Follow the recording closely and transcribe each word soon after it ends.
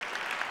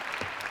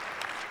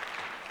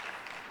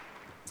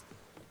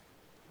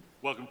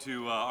Welcome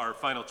to our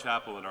final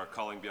chapel in our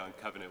Calling Beyond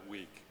Covenant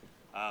week.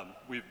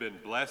 We've been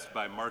blessed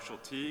by Marshall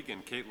Teague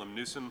and Caitlin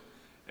Newsom,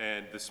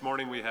 and this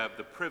morning we have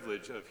the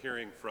privilege of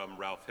hearing from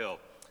Ralph Hill.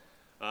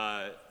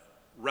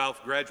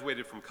 Ralph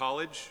graduated from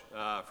college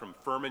from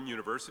Furman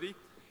University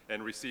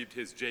and received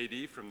his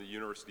JD from the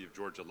University of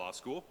Georgia Law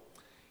School.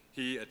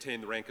 He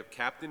attained the rank of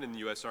captain in the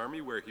U.S.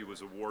 Army, where he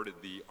was awarded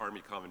the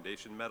Army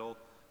Commendation Medal,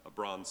 a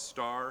Bronze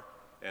Star,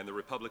 and the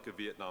Republic of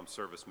Vietnam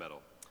Service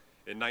Medal.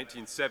 In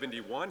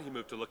 1971, he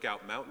moved to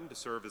Lookout Mountain to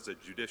serve as a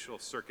judicial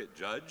circuit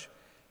judge,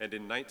 and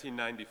in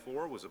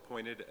 1994 was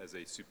appointed as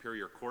a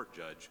Superior Court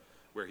judge,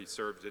 where he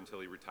served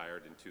until he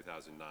retired in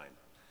 2009.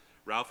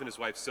 Ralph and his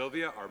wife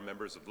Sylvia are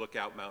members of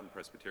Lookout Mountain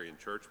Presbyterian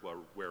Church,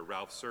 where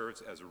Ralph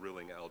serves as a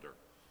ruling elder.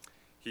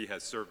 He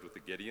has served with the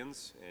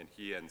Gideons, and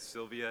he and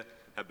Sylvia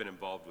have been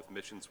involved with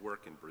missions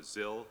work in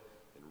Brazil,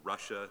 in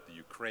Russia, the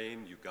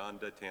Ukraine,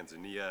 Uganda,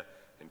 Tanzania,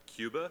 and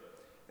Cuba.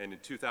 And in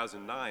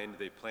 2009,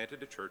 they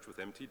planted a church with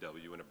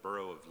MTW in a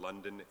borough of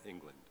London,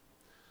 England.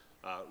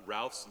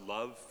 Ralph's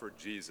love for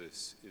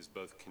Jesus is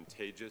both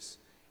contagious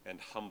and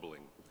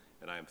humbling,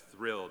 and I am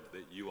thrilled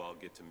that you all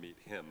get to meet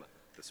him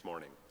this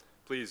morning.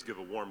 Please give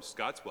a warm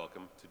Scots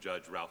welcome to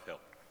Judge Ralph Hill.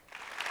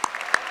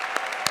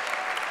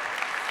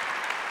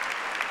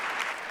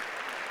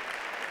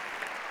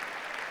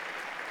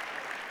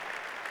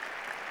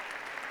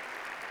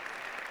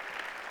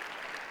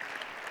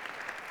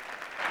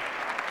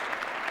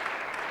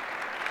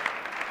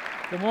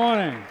 Good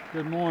morning.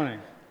 Good morning.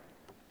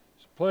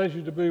 It's a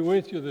pleasure to be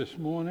with you this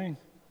morning.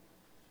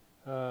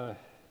 Really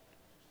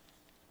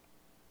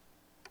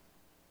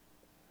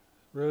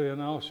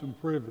an awesome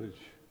privilege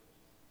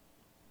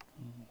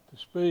to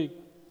speak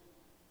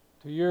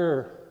to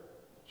your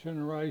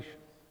generation.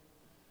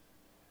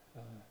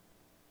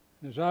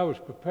 As I was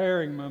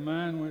preparing, my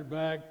mind went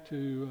back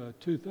to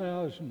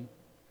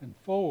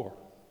 2004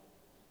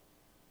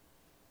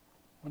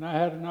 when I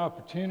had an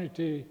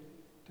opportunity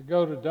to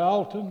go to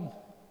Dalton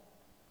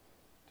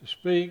to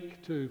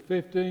speak to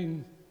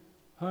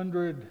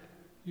 1,500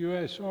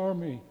 U.S.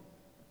 Army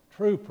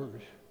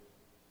troopers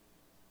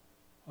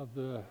of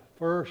the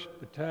 1st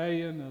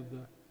Battalion of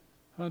the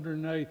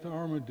 108th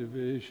Armored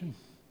Division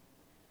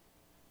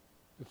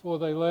before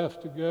they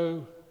left to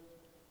go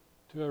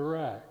to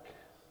Iraq.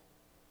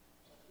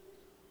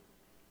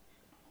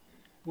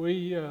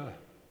 We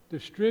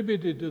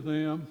distributed to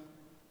them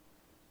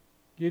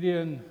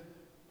Gideon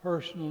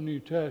personal New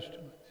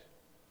Testaments.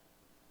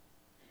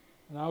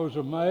 And I was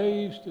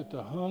amazed at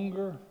the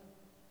hunger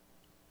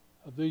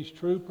of these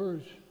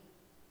troopers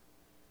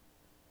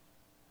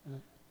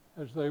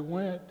as they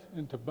went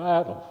into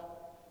battle.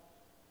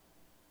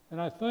 And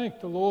I think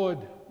the Lord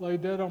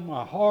laid that on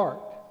my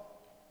heart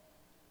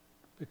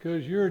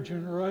because your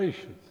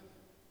generation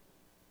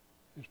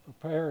is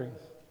preparing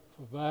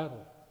for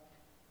battle.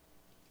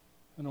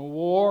 In a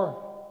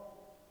war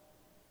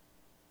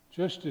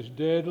just as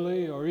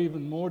deadly or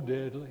even more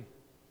deadly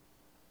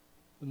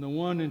than the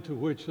one into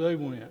which they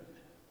went.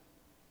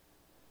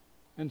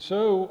 And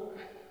so,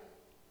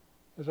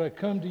 as I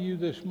come to you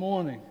this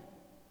morning,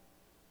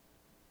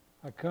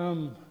 I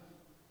come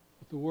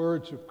with the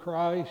words of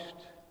Christ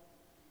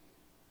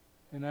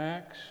in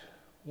Acts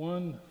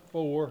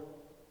 1:4,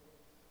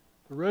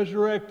 the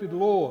resurrected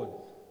Lord,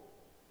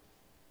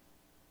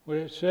 where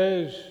it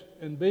says,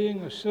 "And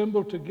being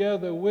assembled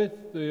together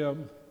with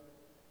them,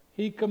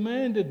 he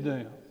commanded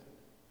them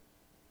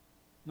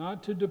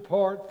not to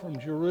depart from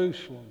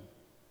Jerusalem,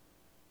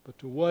 but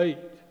to wait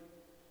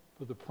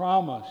for the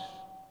promise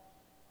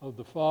of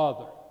the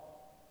Father."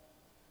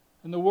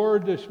 And the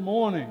word this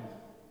morning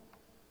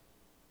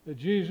that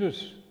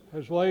Jesus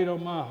has laid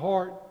on my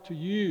heart to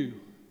you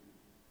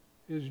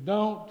is,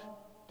 don't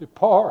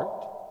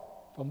depart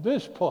from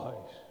this place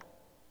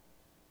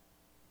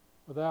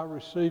without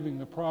receiving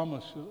the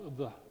promise of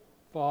the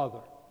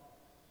Father.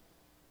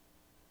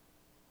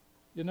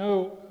 You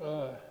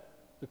know,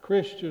 the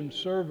Christian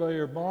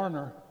surveyor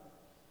Barner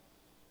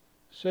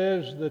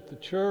says that the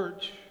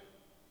church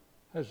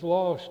has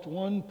lost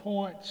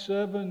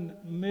 1.7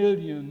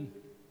 million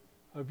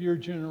of your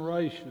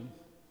generation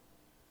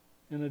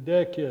in a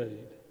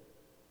decade,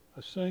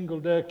 a single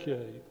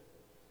decade.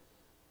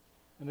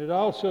 And it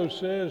also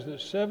says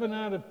that 7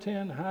 out of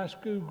 10 high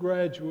school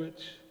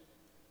graduates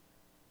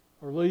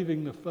are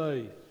leaving the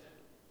faith.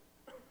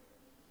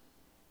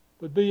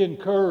 But be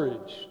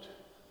encouraged,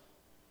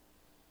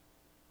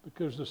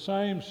 because the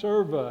same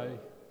survey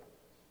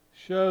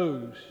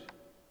shows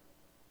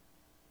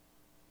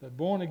that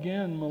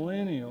born-again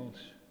millennials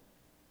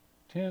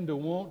tend to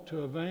want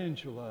to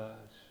evangelize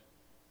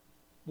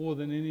more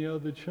than any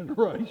other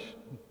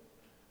generation.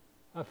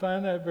 I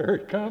find that very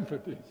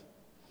comforting.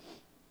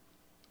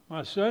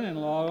 My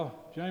son-in-law,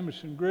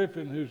 Jameson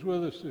Griffin, who's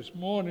with us this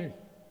morning,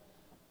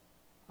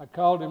 I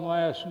called him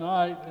last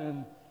night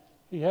and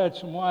he had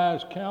some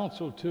wise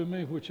counsel to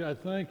me, which I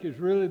think is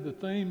really the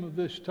theme of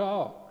this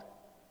talk.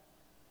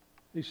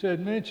 He said,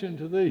 mention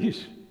to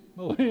these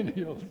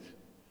millennials,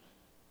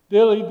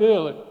 dilly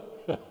dilly.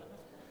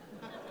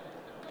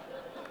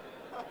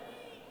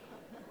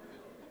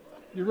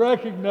 You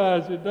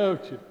recognize it,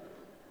 don't you?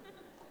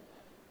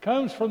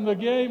 Comes from the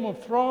Game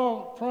of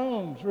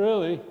Thrones,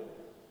 really.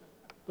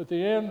 But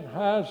the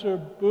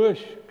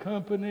Anheuser-Busch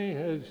Company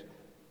has,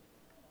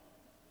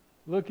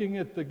 looking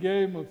at the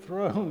Game of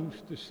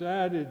Thrones,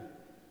 decided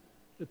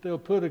that they'll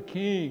put a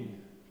king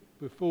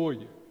before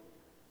you.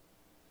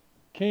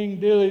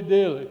 King Dilly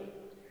Dilly.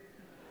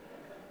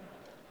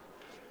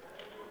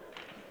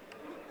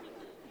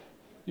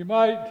 You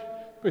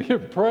might be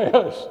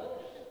impressed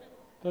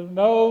that an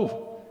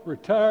old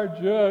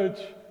retired judge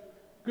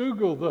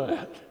Googled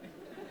that.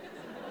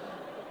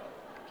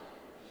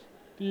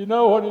 Do you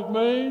know what it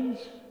means?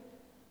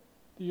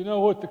 Do you know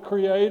what the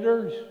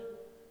creators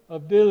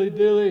of Dilly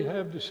Dilly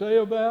have to say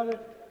about it?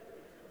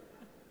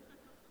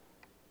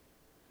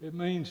 It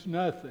means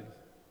nothing.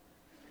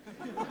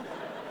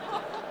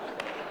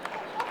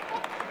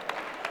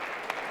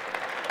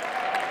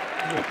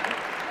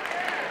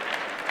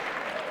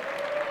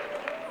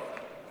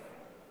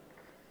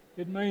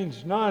 It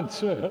means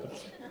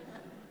nonsense.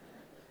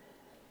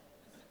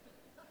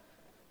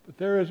 But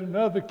there is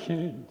another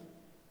king,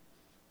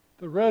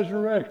 the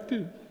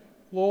resurrected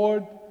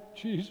Lord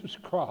Jesus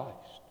Christ.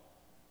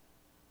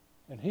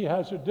 And he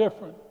has a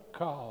different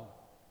call.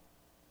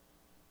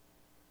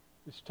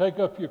 It's take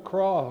up your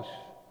cross,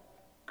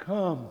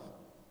 come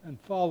and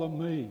follow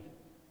me,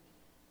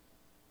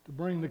 to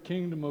bring the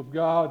kingdom of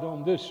God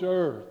on this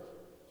earth,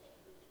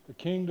 the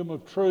kingdom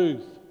of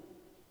truth,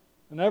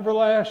 an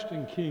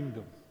everlasting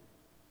kingdom.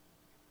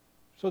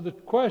 So the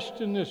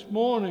question this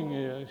morning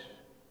is,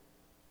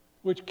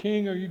 which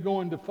king are you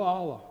going to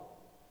follow?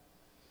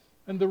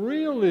 And the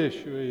real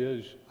issue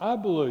is, I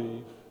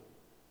believe,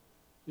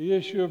 the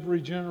issue of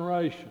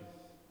regeneration.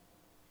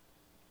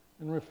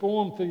 In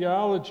Reformed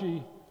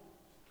theology,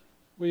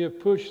 we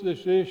have pushed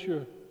this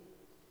issue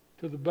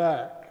to the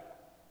back.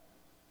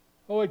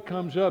 Oh, it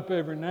comes up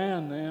every now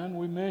and then.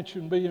 We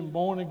mention being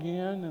born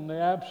again and the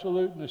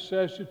absolute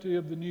necessity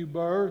of the new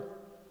birth.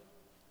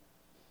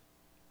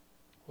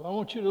 Well, I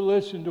want you to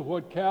listen to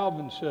what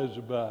Calvin says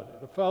about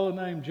it. A fellow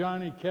named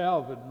Johnny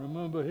Calvin,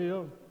 remember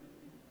him?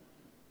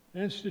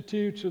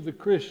 Institutes of the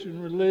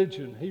Christian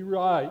Religion. He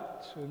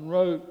writes and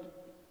wrote,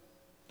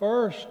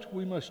 "First,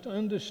 we must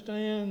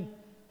understand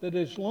that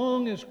as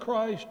long as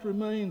Christ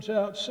remains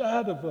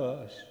outside of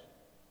us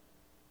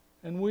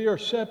and we are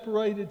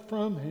separated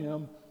from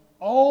him,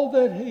 all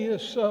that he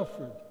has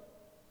suffered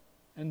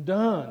and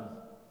done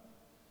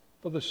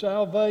for the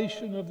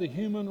salvation of the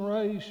human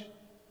race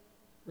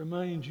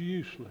remains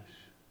useless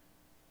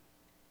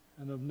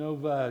and of no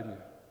value.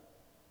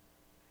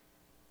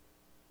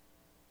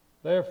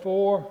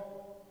 Therefore,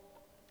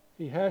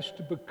 he has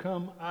to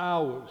become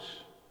ours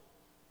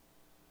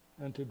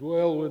and to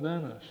dwell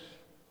within us."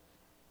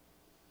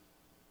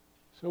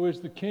 So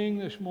is the King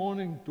this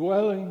morning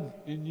dwelling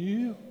in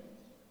you?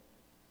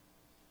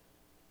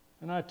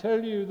 And I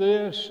tell you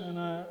this, and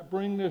I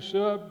bring this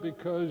up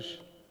because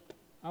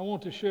I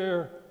want to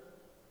share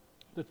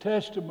the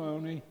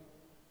testimony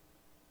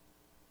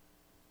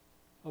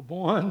of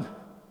one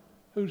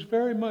who's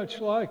very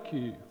much like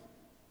you.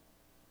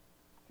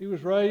 He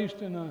was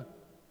raised in a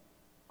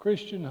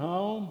Christian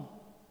home,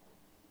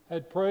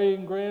 had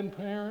praying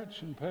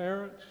grandparents and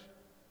parents.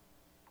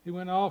 He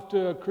went off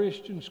to a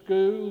Christian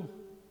school.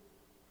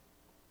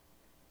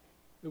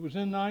 It was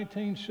in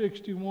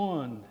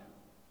 1961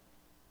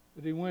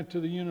 that he went to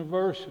the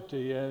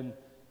university, and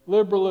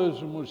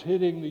liberalism was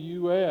hitting the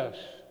U.S.,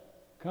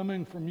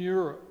 coming from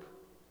Europe.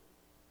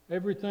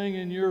 Everything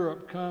in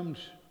Europe comes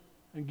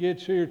and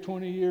gets here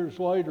 20 years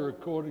later,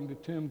 according to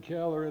Tim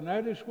Keller, and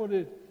that is what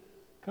had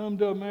come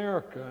to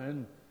America.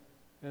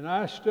 And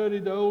I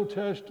studied the Old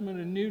Testament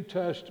and New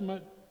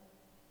Testament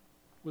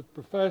with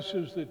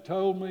professors that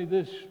told me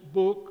this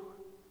book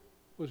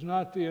was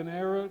not the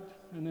inerrant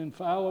and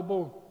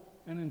infallible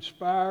and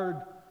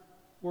inspired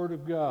Word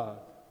of God.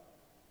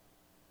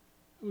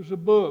 It was a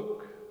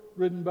book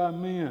written by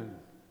men.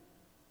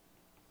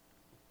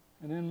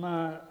 And in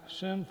my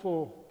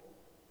sinful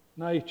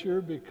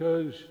nature,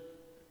 because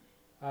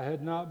I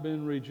had not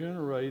been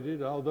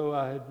regenerated, although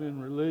I had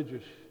been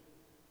religious,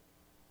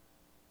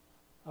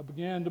 I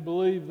began to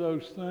believe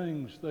those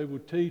things they were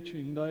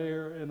teaching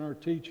there and are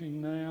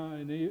teaching now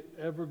in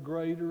ever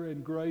greater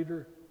and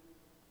greater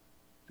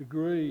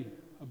degree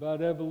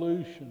about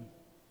evolution.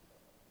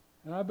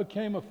 And I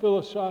became a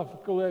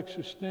philosophical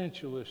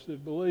existentialist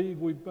that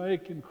believed we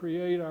make and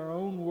create our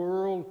own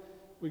world.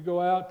 We go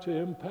out to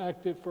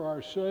impact it for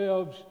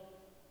ourselves,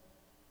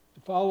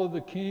 to follow the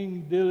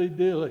king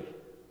dilly-dilly.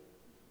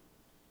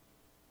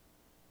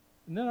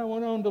 And then I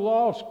went on to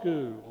law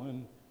school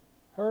and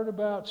heard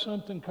about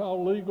something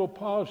called legal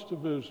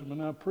positivism,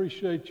 and I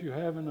appreciate you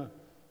having a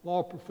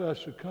law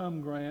professor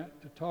come,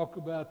 Grant, to talk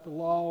about the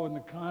law in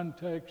the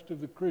context of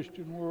the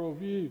Christian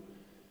worldview.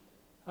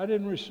 I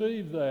didn't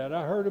receive that.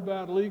 I heard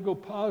about legal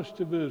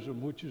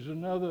positivism, which is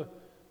another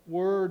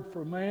word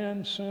for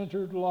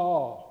man-centered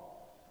law,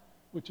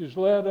 which has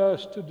led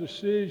us to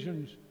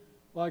decisions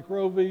like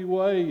Roe v.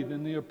 Wade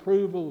and the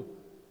approval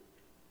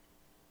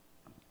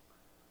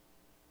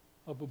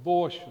of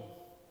abortion.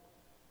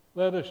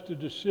 led us to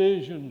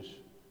decisions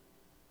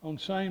on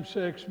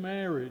same-sex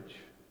marriage,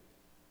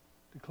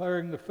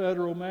 declaring the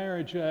Federal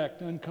Marriage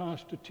Act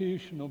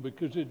unconstitutional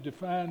because it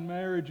defined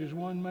marriage as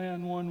one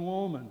man, one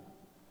woman.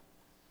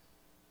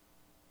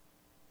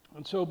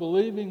 And so,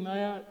 believing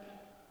that,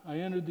 I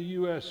entered the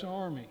U.S.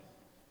 Army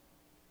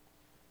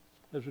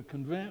as a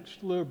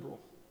convinced liberal.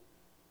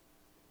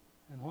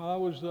 And while I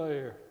was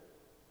there,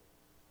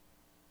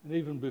 and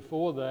even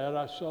before that,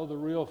 I saw the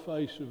real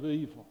face of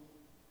evil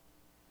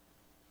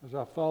as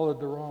I followed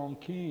the wrong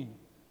king.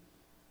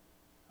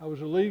 I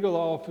was a legal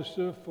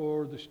officer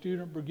for the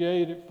Student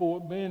Brigade at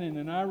Fort Benning,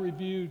 and I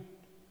reviewed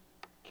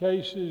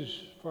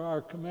cases for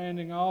our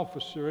commanding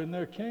officer, and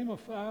there came a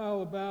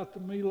file about the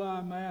My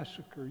Lai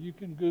massacre. You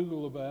can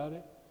Google about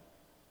it.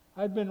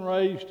 I'd been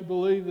raised to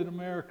believe that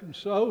American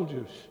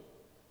soldiers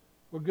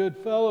were good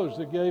fellows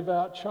that gave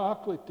out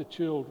chocolate to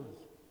children.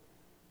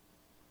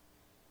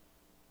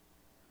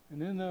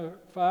 And in the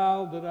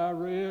file that I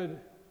read,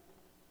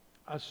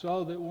 I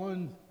saw that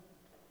one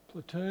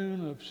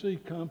platoon of C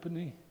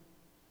Company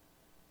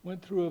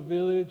went through a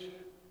village,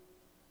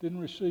 didn't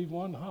receive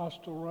one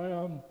hostile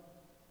round,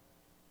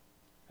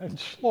 and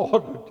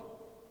slaughtered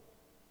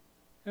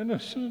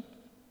innocent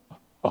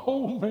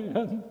old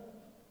men,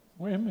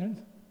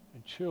 women,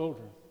 and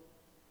children,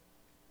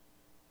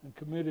 and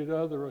committed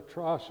other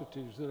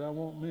atrocities that I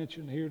won't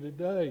mention here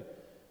today.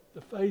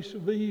 The face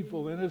of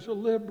evil, and as a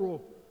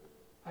liberal,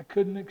 I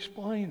couldn't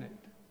explain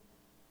it.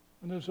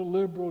 And as a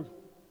liberal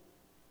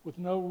with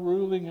no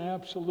ruling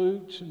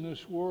absolutes in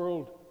this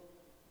world,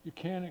 you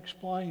can't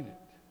explain it.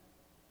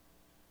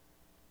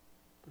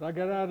 But I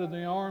got out of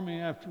the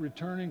Army after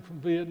returning from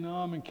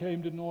Vietnam and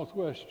came to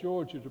Northwest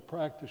Georgia to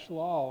practice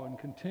law and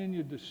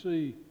continued to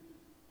see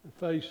the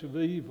face of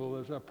evil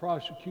as I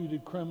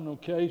prosecuted criminal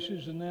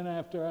cases. And then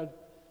after I'd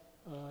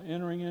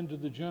entering into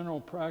the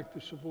general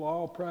practice of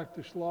law,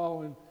 practiced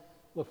law in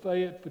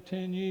Lafayette for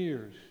 10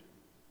 years,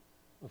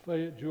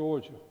 Lafayette,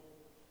 Georgia.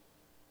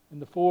 In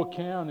the 4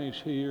 counties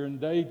here, and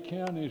Dade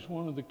County is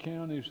one of the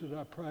counties that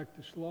I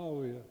practiced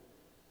law in.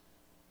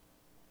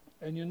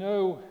 And you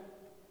know,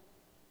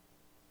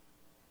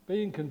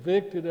 being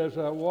convicted as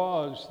I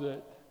was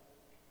that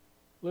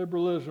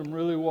liberalism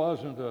really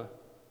wasn't the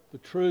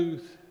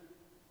truth,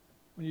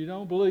 when you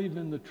don't believe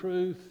in the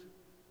truth,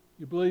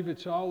 you believe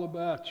it's all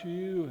about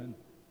you and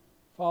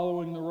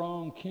following the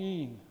wrong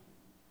king,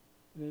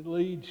 and it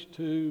leads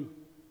to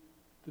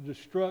the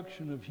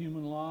destruction of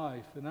human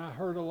life. And I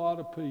hurt a lot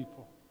of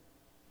people.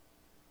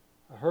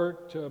 I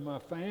hurt my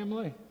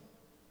family.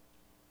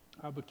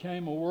 I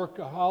became a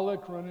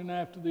workaholic, running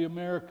after the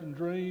American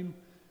dream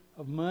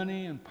of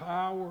money and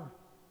power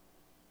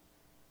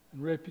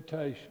and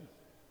reputation.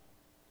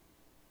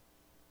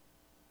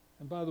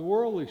 And by the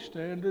worldly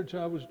standards,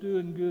 I was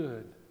doing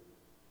good.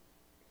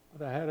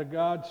 But I had a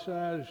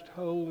God-sized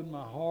hole in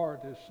my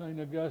heart, as St.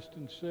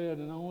 Augustine said,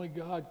 and only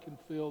God can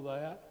fill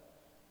that,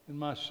 in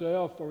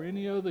myself or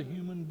any other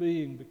human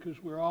being,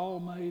 because we're all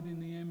made in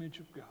the image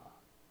of God.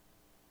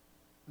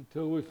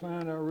 Until we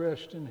find our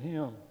rest in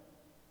Him,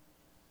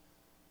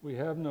 we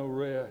have no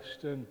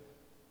rest. And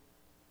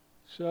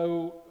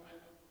so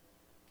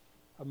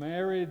I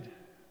married,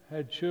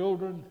 had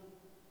children.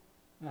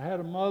 I had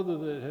a mother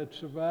that had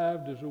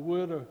survived as a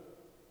widow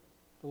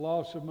the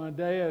loss of my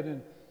dad,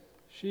 and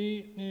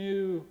she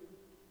knew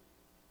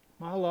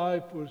my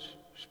life was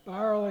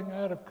spiraling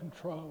out of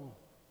control.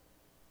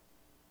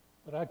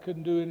 But I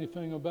couldn't do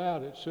anything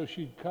about it. So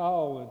she'd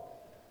call and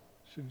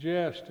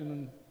suggest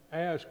and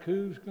ask,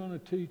 who's going to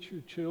teach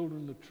your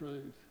children the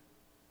truth?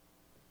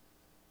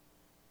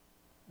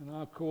 And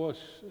I, of course,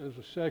 as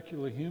a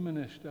secular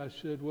humanist, I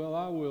said, well,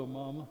 I will,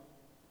 Mama.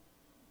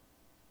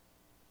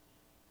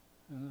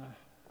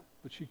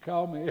 But she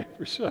called me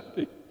every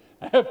Sunday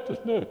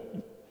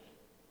afternoon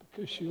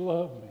because she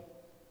loved me.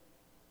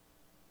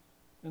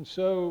 And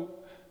so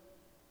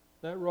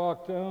that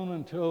rocked on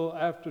until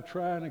after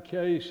trying a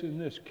case in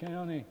this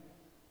county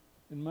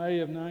in May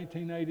of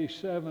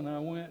 1987, I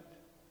went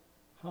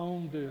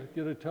home to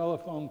get a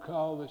telephone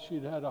call that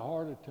she'd had a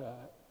heart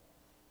attack.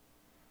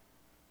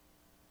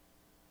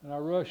 And I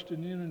rushed to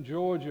Newnan,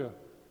 Georgia,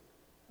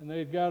 and they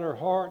had got her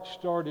heart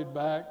started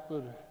back,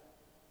 but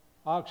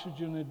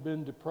oxygen had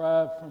been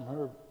deprived from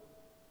her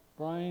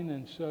brain,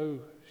 and so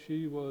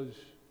she was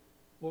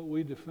what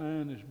we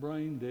define as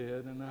brain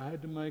dead. And I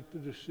had to make the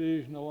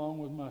decision, along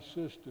with my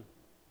sister, to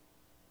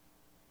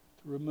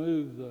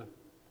remove the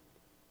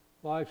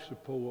life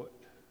support.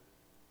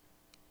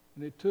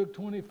 And it took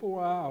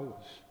 24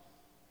 hours.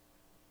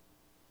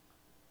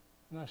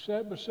 And I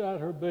sat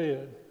beside her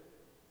bed,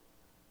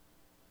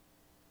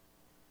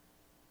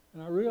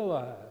 and I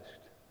realized,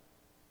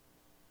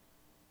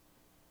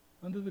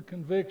 under the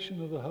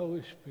conviction of the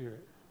Holy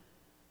Spirit,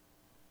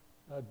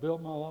 I'd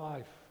built my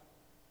life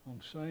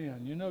on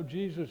sand. You know,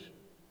 Jesus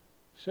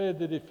said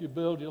that if you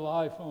build your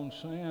life on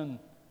sand,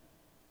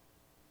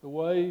 the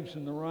waves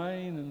and the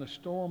rain and the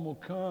storm will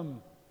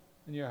come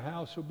and your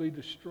house will be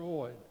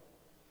destroyed.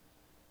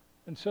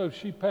 And so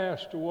she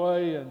passed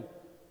away, and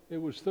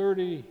it was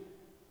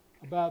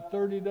about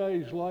 30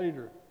 days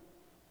later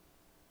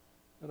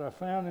that I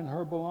found in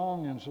her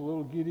belongings, a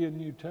little Gideon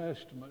New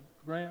Testament.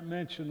 Grant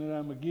mentioned that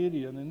I'm a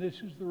Gideon, and this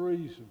is the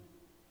reason.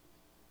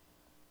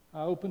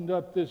 I opened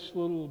up this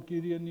little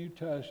Gideon New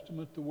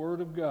Testament, the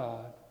Word of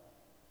God.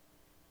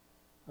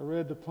 I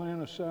read the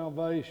plan of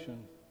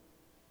salvation.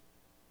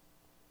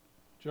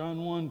 John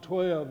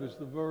 1:12 is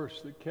the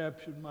verse that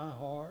captured my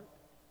heart.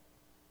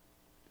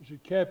 Does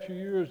it capture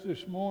yours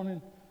this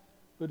morning?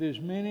 But as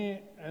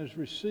many as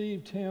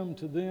received him,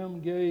 to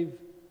them gave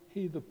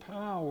he the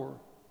power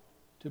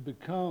to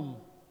become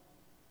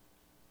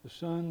the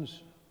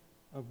sons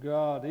of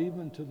God,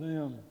 even to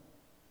them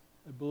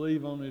that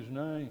believe on his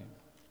name.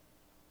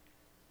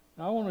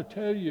 Now, I want to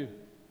tell you,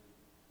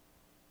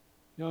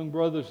 young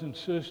brothers and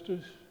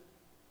sisters,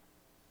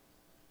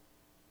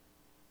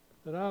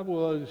 that I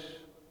was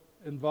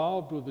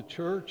involved with the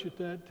church at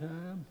that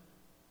time.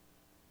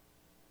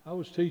 I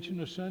was teaching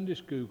a Sunday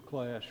school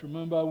class.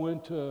 Remember, I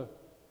went to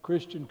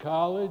Christian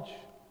college,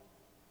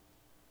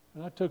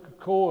 and I took a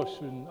course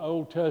in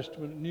Old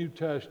Testament and New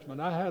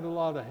Testament. I had a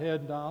lot of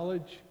head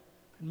knowledge,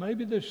 and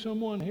maybe there's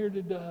someone here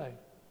today,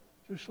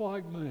 just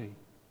like me,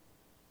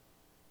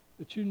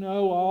 that you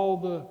know all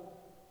the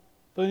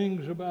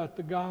things about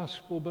the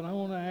gospel, but I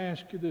want to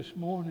ask you this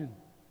morning,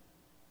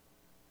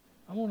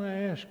 I want to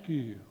ask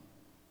you,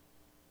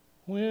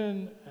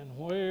 when and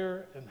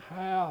where and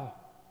how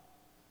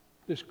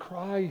this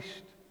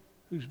Christ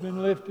who's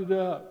been lifted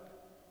up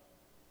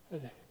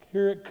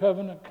here at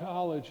Covenant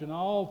College and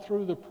all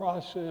through the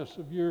process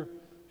of your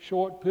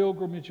short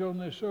pilgrimage on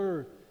this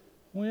earth,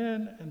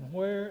 when and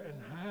where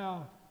and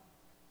how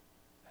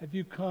have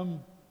you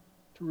come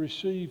to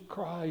receive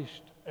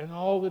Christ and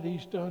all that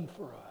he's done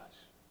for us?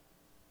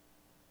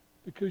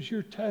 Because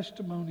your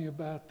testimony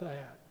about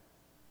that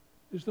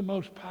is the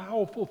most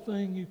powerful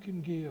thing you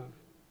can give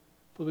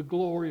for the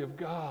glory of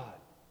God.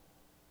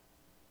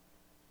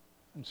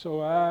 And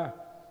so I,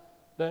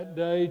 that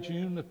day,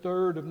 June the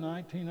 3rd of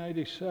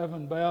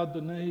 1987, bowed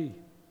the knee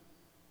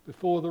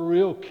before the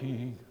real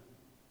King.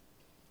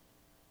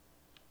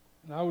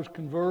 And I was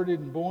converted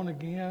and born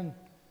again,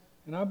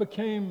 and I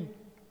became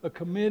a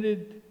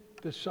committed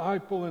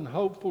disciple and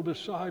hopeful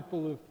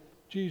disciple of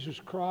Jesus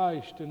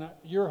Christ. And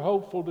you're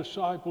hopeful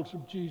disciples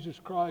of Jesus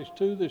Christ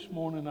too this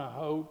morning, I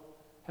hope,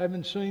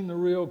 having seen the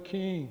real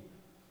King.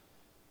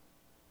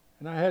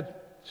 And I had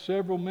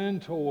several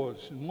mentors,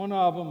 and one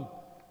of them,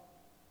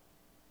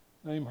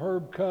 named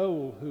Herb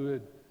Cole, who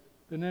had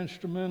been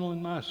instrumental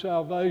in my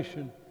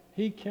salvation,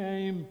 he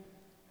came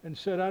and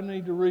said, I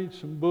need to read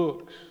some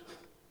books.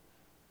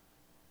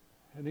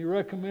 And he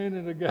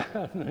recommended a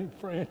guy named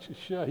Francis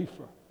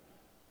Schaeffer.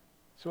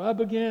 So I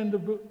began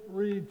to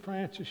read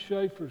Francis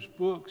Schaeffer's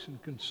books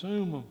and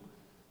consume them.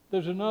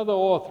 There's another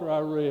author I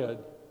read,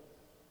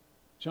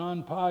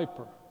 John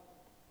Piper.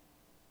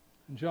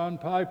 And John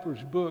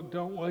Piper's book,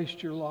 Don't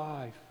Waste Your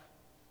Life,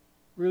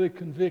 really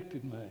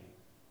convicted me.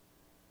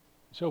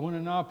 So when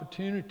an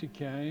opportunity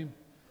came,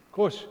 of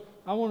course,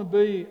 I want to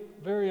be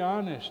very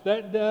honest.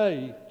 That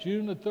day,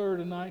 June the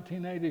 3rd of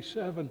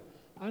 1987,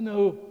 I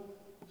know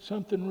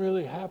something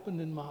really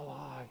happened in my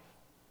life.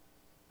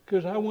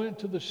 Because I went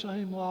to the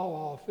same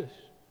law office.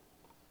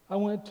 I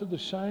went to the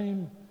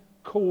same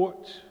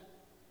courts.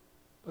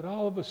 But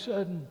all of a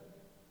sudden,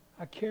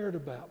 I cared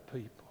about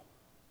people.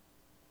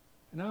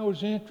 And I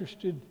was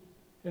interested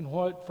in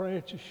what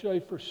Francis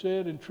Schaeffer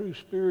said in True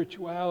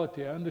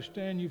Spirituality. I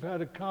understand you've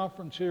had a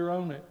conference here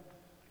on it.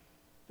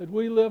 That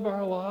we live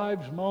our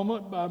lives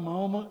moment by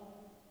moment,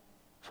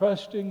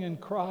 trusting in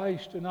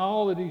Christ and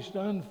all that he's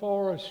done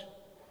for us.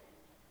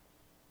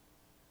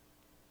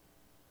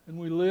 And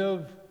we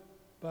live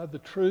by the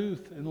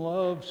truth and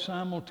love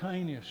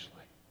simultaneously.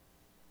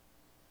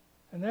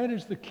 And that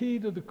is the key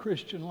to the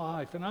Christian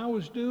life. And I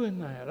was doing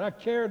that. I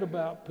cared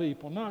about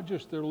people, not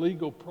just their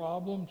legal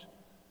problems.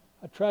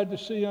 I tried to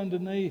see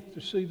underneath,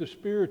 to see the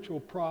spiritual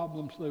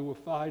problems they were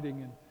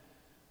fighting and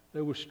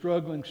they were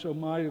struggling so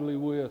mightily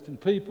with. And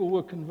people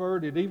were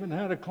converted. Even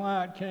had a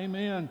client came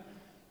in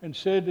and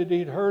said that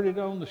he'd heard it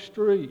on the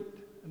street.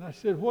 And I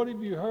said, what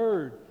have you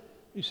heard?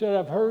 He said,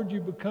 I've heard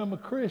you become a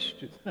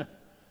Christian.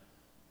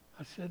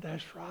 I said,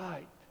 that's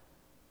right.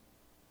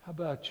 How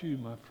about you,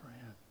 my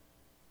friend?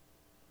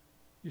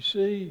 You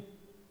see,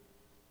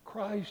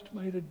 Christ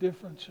made a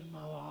difference in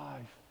my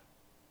life.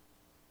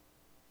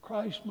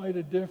 Christ made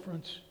a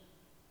difference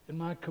in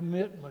my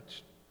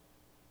commitments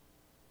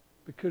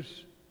because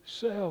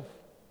self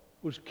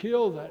was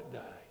killed that day.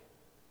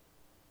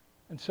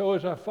 And so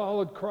as I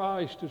followed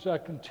Christ, as I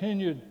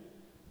continued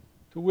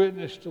to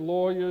witness to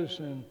lawyers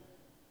and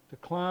to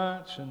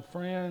clients and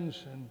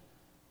friends and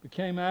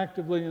became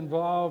actively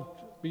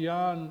involved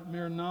beyond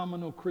mere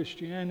nominal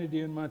Christianity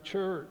in my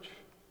church,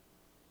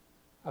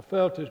 I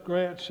felt, as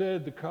Grant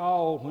said, the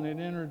call when it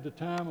entered the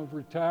time of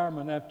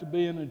retirement after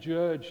being a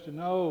judge to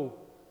know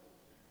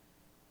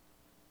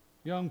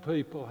young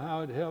people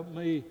how it helped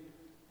me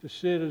to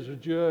sit as a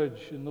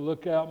judge in the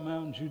Lookout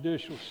Mountain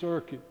Judicial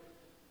Circuit,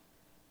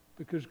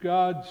 because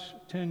God's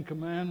 10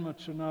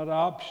 Commandments are not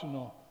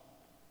optional,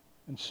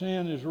 and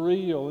sin is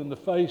real, and the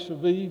face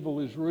of evil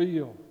is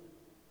real.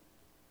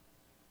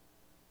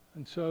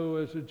 And so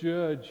as a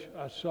judge,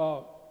 I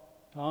sought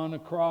to honor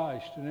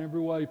Christ in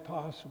every way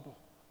possible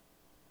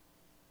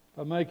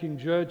by making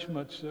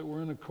judgments that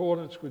were in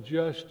accordance with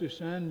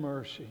justice and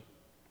mercy.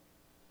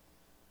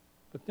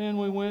 But then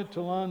we went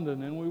to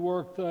London and we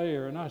worked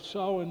there, and I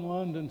saw in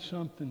London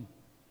something.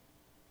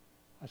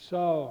 I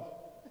saw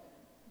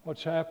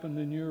what's happened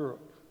in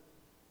Europe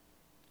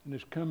and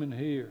is coming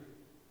here.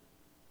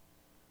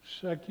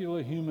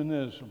 Secular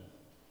humanism,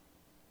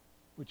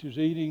 which is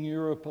eating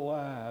Europe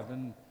alive,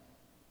 and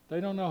they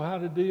don't know how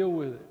to deal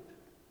with it.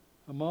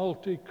 A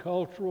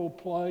multicultural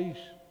place,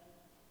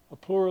 a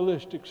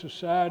pluralistic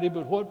society,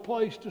 but what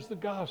place does the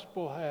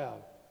gospel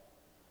have?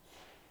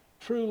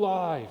 True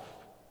life.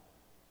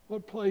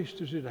 What place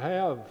does it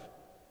have?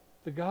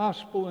 The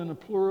gospel in a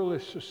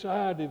pluralist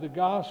society, the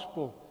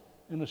gospel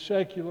in a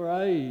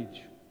secular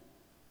age.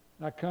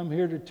 And I come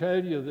here to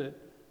tell you that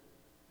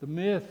the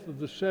myth of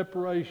the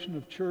separation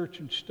of church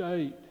and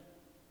state,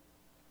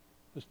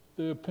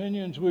 the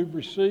opinions we've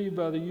received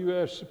by the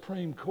U.S.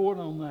 Supreme Court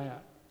on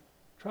that,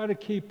 try to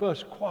keep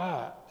us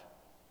quiet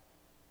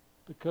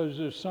because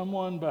there's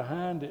someone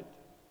behind it,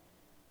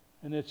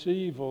 and it's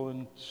evil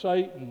and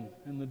Satan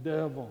and the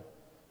devil.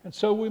 And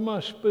so we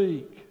must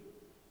speak.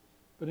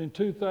 But in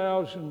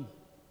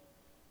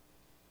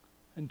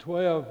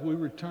 2012, we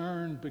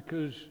returned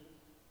because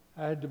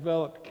I had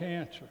developed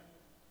cancer.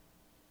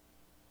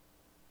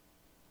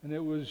 And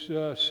it was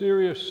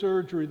serious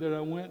surgery that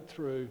I went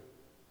through.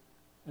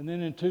 And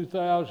then in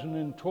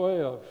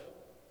 2012,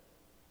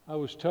 I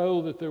was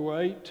told that there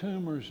were 8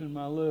 tumors in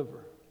my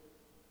liver.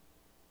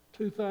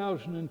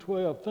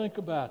 2012, think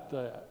about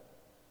that.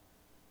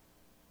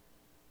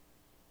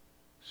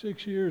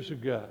 6 years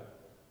ago,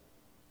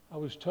 I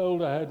was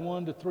told I had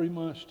 1 to 3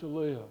 months to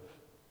live.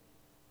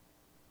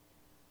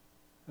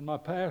 And my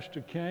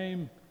pastor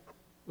came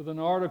with an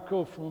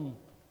article from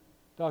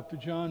Dr.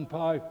 John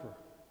Piper.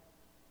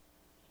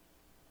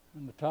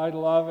 And the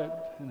title of it,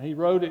 and he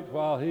wrote it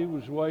while he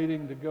was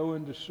waiting to go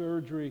into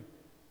surgery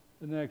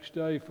the next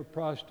day for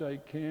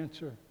prostate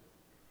cancer.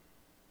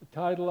 The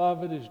title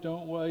of it is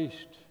Don't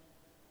Waste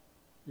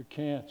Your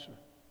Cancer.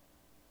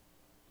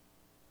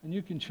 And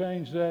you can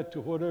change that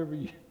to whatever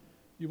you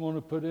want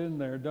to put in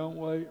there. Don't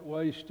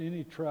waste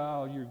any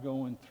trial you're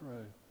going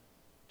through.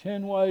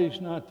 10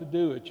 ways not to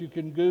do it. You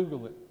can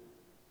Google it.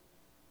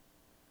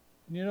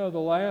 And you know, the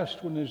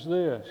last one is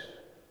this.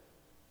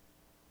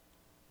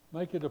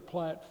 Make it a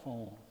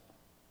platform.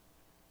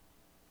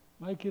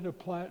 Make it a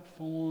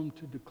platform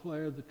to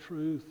declare the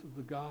truth of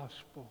the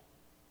gospel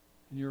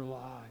in your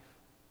life.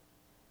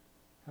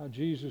 How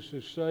Jesus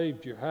has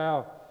saved you.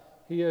 How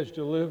He has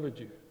delivered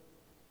you.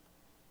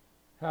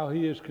 How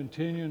He is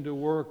continuing to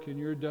work in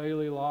your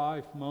daily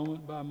life,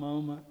 moment by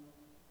moment,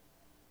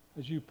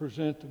 as you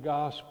present the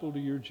gospel to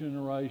your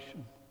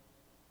generation.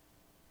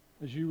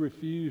 As you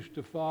refuse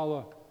to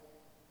follow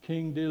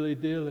King Dilly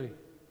Dilly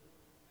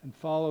and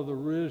follow the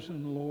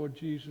risen Lord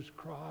Jesus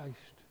Christ.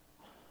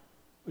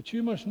 But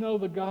you must know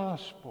the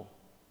gospel.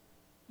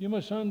 You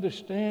must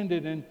understand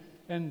it.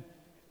 And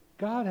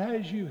God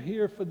has you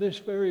here for this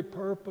very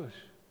purpose,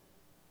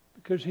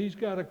 because He's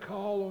got a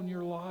call on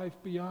your life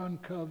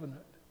beyond covenant.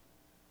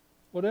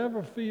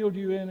 Whatever field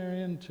you enter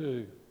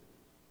into,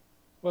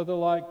 whether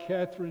like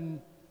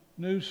Catherine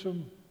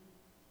Newsom,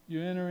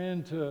 you enter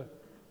into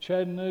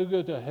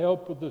Chattanooga to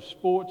help with the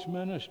sports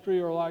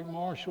ministry, or like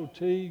Marshall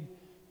Teague,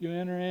 you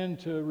enter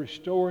into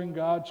restoring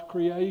God's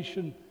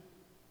creation.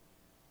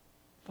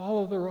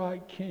 Follow the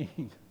right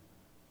king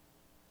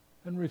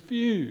and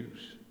refuse.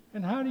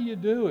 And how do you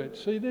do it?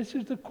 See, this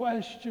is the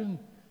question.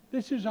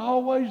 This is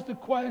always the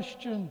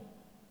question.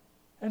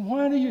 And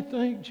why do you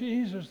think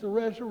Jesus, the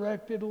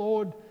resurrected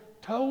Lord,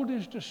 told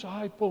His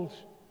disciples,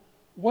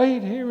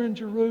 wait here in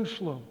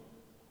Jerusalem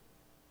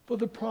for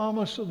the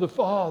promise of the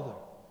Father?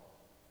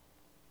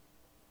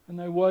 And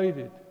they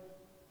waited,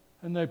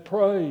 and they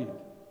prayed.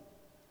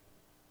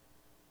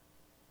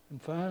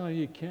 And finally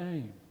He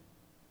came.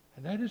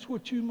 And that is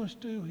what you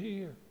must do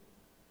here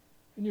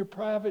in your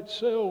private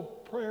cell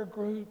prayer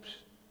groups.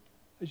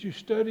 As you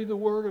study the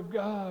Word of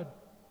God,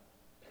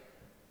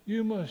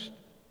 you must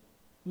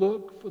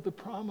look for the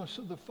promise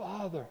of the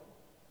Father,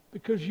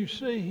 because you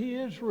see He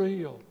is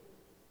real.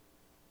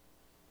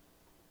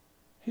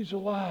 He's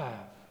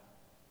alive.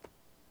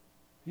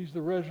 He's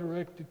the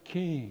resurrected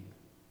King.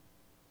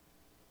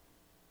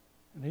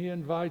 And He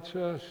invites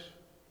us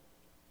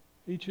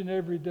each and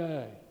every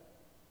day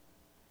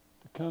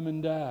to come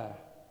and die.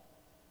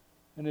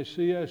 And as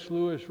C.S.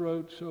 Lewis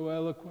wrote so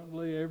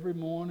eloquently, every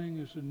morning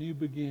is a new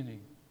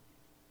beginning.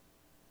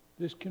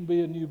 This can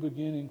be a new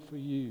beginning for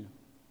you.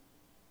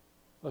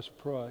 Let's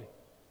pray.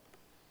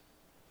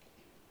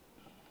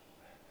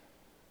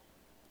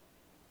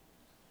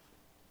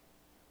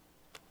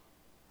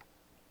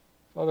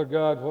 Father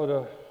God, what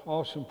an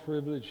awesome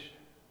privilege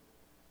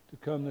to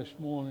come this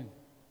morning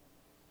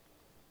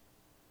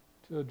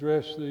to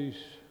address these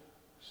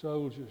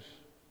soldiers.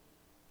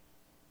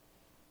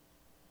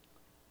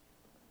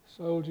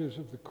 Soldiers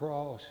of the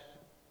cross,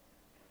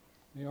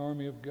 the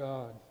army of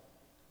God.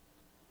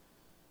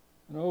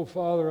 And oh,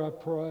 Father, I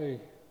pray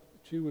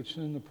that you would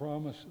send the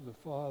promise of the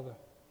Father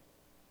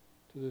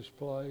to this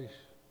place,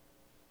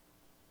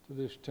 to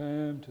this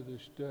time, to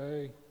this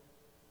day.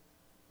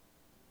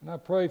 And I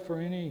pray for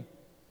any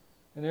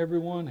and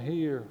everyone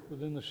here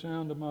within the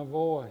sound of my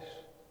voice,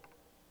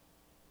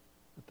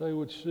 that they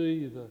would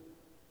see the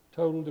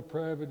total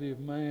depravity of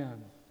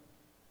man,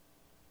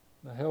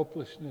 the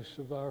helplessness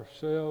of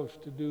ourselves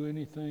to do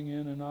anything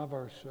in and of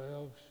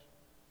ourselves,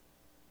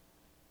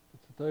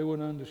 but that they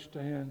would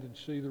understand and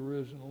see the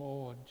risen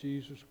Lord,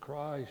 Jesus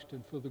Christ,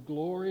 and for the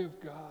glory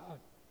of God,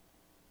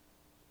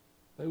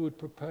 they would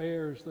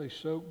prepare as they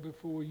soak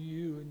before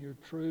you and your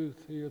truth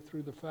here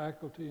through the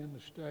faculty and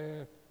the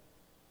staff,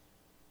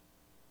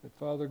 that,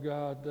 Father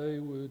God, they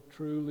would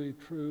truly,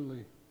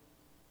 truly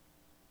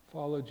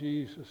follow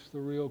Jesus, the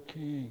real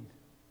King,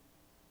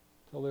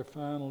 till their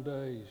final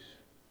days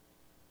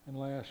and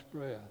last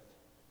breath.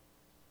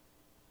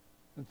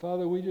 And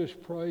Father, we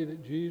just pray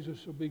that Jesus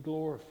will be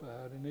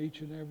glorified in each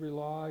and every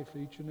life,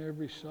 each and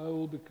every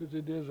soul, because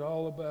it is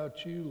all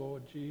about you,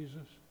 Lord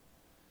Jesus.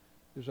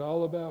 It's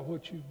all about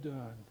what you've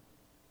done.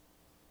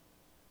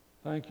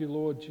 Thank you,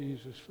 Lord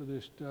Jesus, for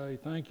this day.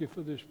 Thank you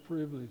for this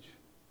privilege.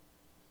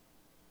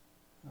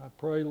 I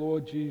pray,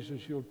 Lord Jesus,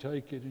 you'll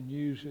take it and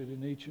use it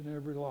in each and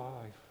every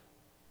life.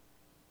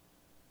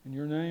 In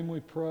your name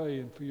we pray,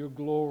 and for your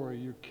glory,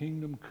 your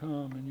kingdom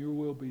come, and your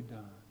will be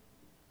done.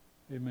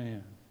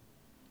 Amen.